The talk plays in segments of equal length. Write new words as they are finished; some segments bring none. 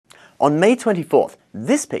On May 24th,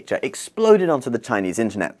 this picture exploded onto the Chinese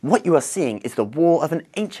internet. What you are seeing is the wall of an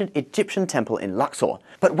ancient Egyptian temple in Luxor.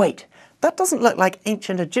 But wait, that doesn't look like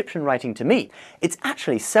ancient Egyptian writing to me. It's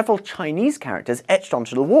actually several Chinese characters etched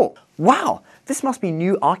onto the wall. Wow, this must be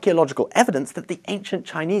new archaeological evidence that the ancient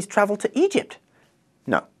Chinese traveled to Egypt.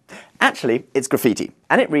 No, actually, it's graffiti,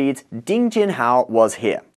 and it reads, Ding Jinhao was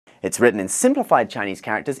here. It's written in simplified Chinese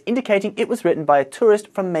characters, indicating it was written by a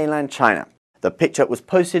tourist from mainland China. The picture was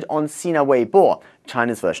posted on Sina Weibo,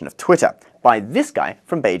 China's version of Twitter, by this guy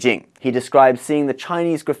from Beijing. He describes seeing the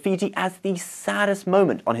Chinese graffiti as the saddest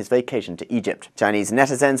moment on his vacation to Egypt. Chinese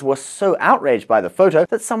netizens were so outraged by the photo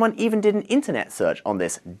that someone even did an internet search on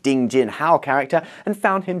this Ding Jinhao character and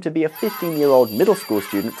found him to be a 15-year-old middle school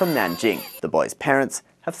student from Nanjing. The boy's parents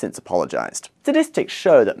have since apologized. Statistics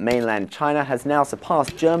show that mainland China has now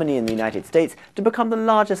surpassed Germany and the United States to become the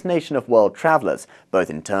largest nation of world travelers,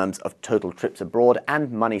 both in terms of total trips abroad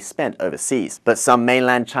and money spent overseas. But some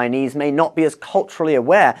mainland Chinese may not be as culturally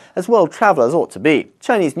aware as world travelers ought to be.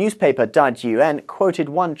 Chinese newspaper Da Jiuan quoted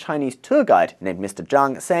one Chinese tour guide named Mr.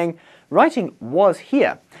 Zhang saying, "Writing 'was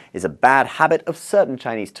here' is a bad habit of certain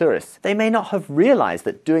Chinese tourists. They may not have realized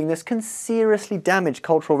that doing this can seriously damage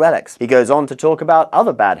cultural relics." He goes on to talk about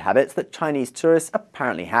other bad habits that Chinese tourists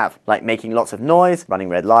apparently have, like making lots of noise, running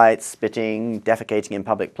red lights, spitting, defecating in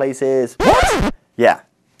public places. What? Yeah.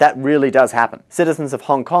 That really does happen. Citizens of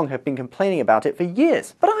Hong Kong have been complaining about it for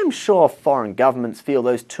years. But I'm sure foreign governments feel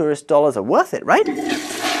those tourist dollars are worth it, right?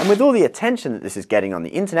 And with all the attention that this is getting on the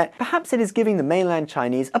internet, perhaps it is giving the mainland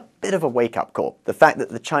Chinese a bit of a wake-up call. The fact that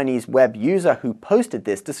the Chinese web user who posted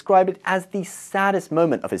this described it as the saddest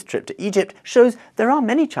moment of his trip to Egypt shows there are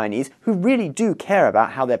many Chinese who really do care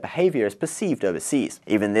about how their behavior is perceived overseas.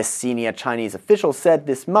 Even this senior Chinese official said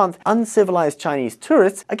this month, uncivilized Chinese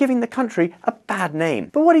tourists are giving the country a bad name.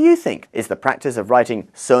 But what do you think? Is the practice of writing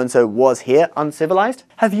 "so-and-so was here" uncivilized?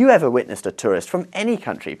 Have you ever witnessed a tourist from any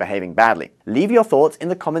country behaving badly? Leave your thoughts in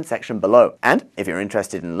the comment section below. And if you're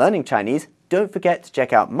interested in learning Chinese, don't forget to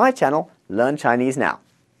check out my channel, Learn Chinese Now.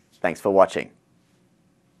 Thanks for watching.